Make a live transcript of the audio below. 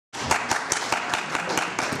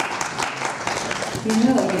You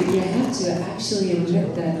know, you have to actually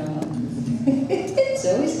admit that it's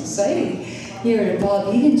always exciting here at a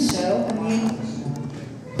Bob Egan show. I mean,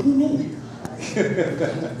 who knew?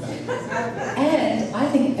 And I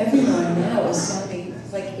think everyone now is sounding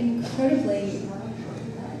like incredibly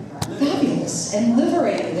fabulous and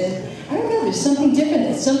liberated. And I don't know, there's something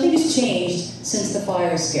different. Something has changed since the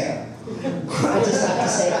fire scare. I just have to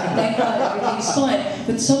say, thank God everything's fine.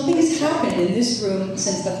 But something has happened in this room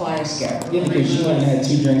since the fire scare. Yeah, because you only had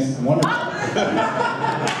 2 drinks at one time.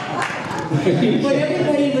 When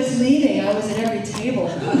everybody was leaving, I was at every table.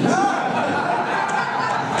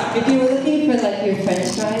 If you were looking for like your French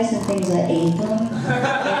fries and things, I ate them.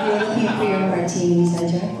 If you were looking for your martinis, I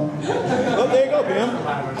drank them. Oh, there you go, Pam.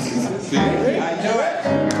 See, I knew it.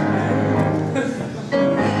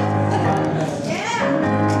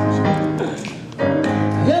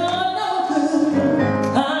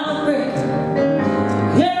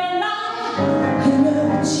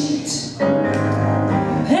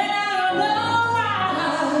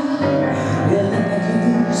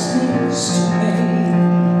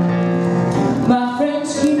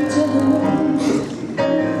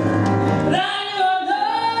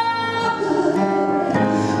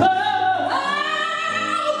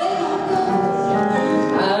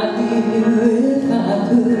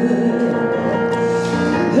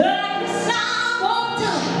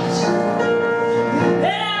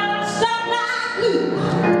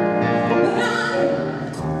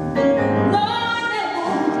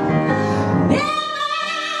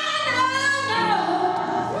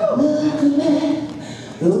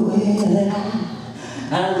 The way that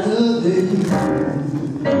I love you.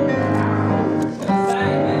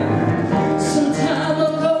 Some time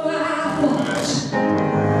ago I thought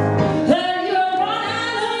that you were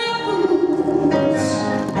running out of fools.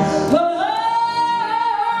 Oh,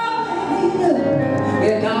 baby,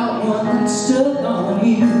 you got one stuck on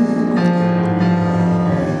you.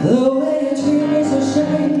 The way you treat me so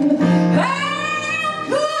shame. How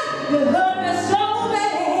could you hurt me so bad?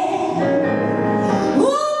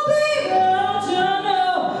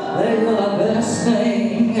 You're the best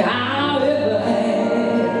thing I've ever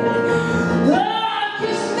had. Oh,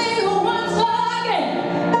 kiss me once again.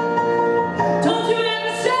 Don't you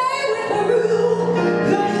ever say with the rule,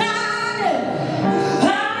 'cause I never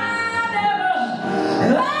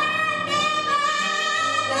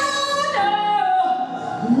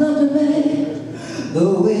love a man the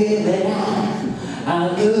way that I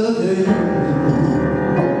love you.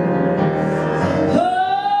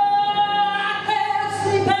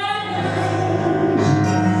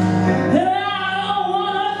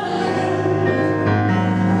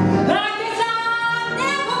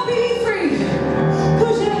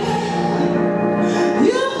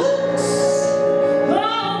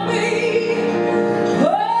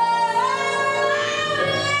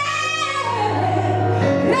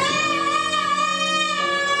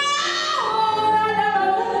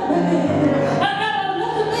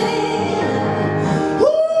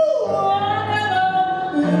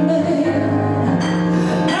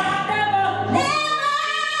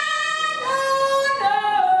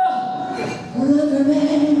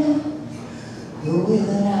 The way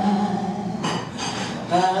that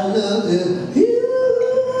I love you.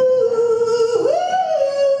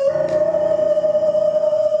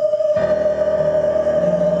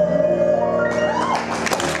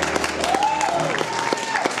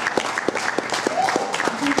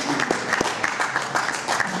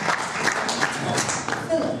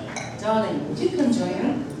 Philip, darling, would you come join me?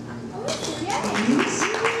 Please?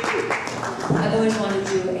 I've always wanted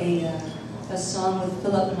to do a song with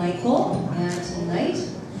Philip Michael, and tonight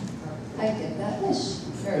I get that wish.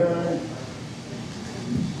 Very good.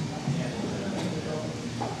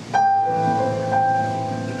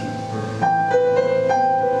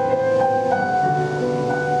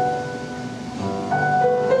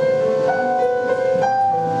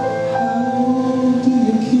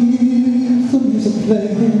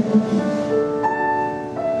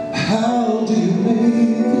 How do you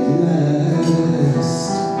make it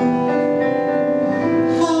last?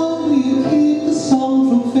 How do you keep the song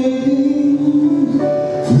from fading,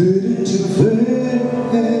 fading to fade?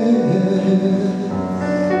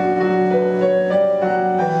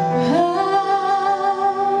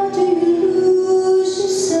 How do you lose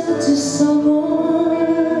yourself to someone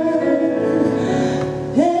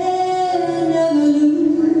and never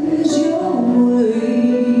lose your way?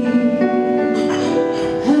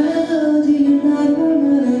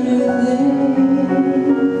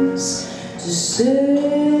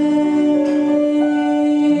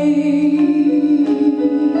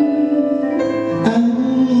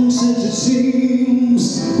 And since it seems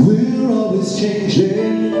we're always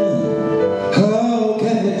changing. How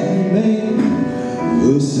can it remain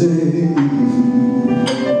the same?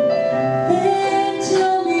 And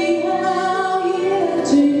tell me how year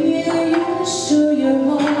to year you show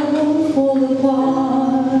your heart won't fall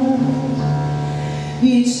apart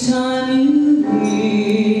each time you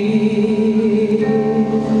hear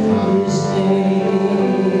his name.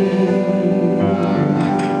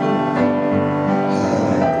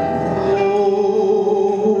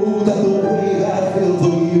 Oh, that the way I feel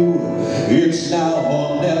for you, it's now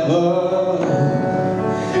or never.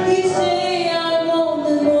 Each day I want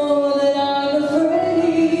the more that I'm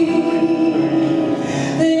afraid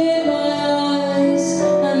that in my eyes I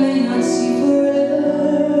may not see forever,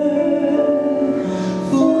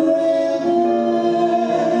 forever.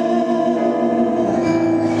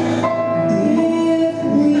 If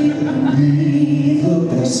we Be the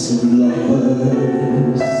best of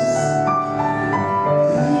lovers.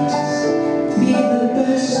 be the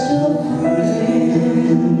best of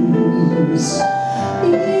friends,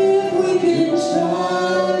 if we can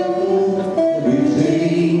try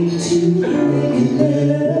everything to make it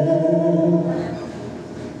better,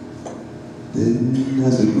 Then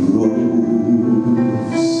as it grows,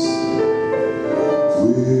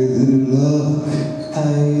 with luck I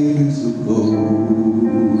suppose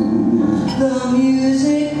the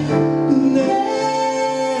music never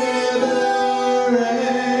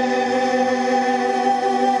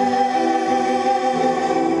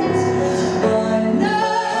ends. but now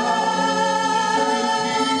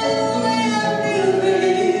we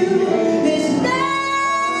feel is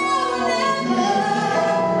now or never.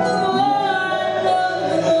 The more I love,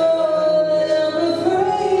 the more that I'm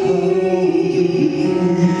afraid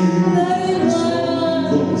that in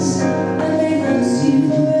my arms I may not see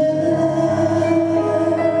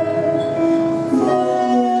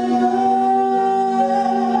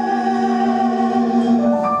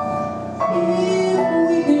if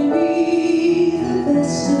we can be the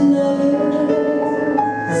best of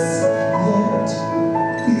lovers, Yet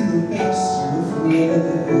be the best of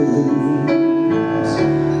friends.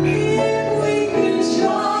 if we can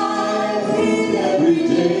try with every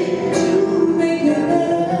day to make it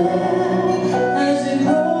better as it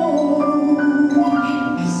grows.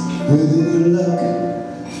 With luck,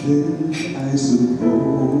 then I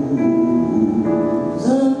suppose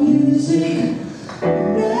The music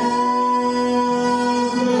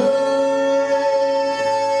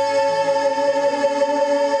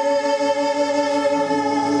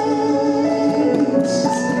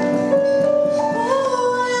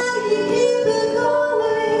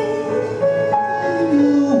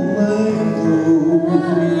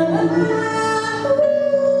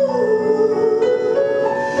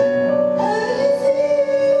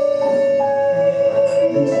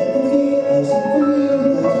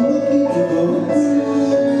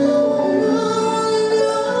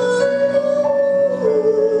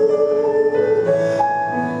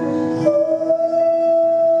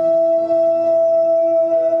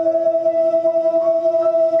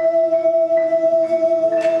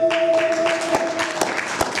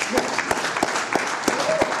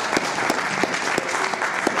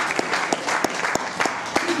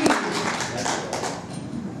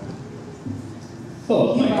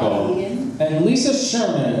Philip Michael and Lisa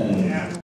Sherman.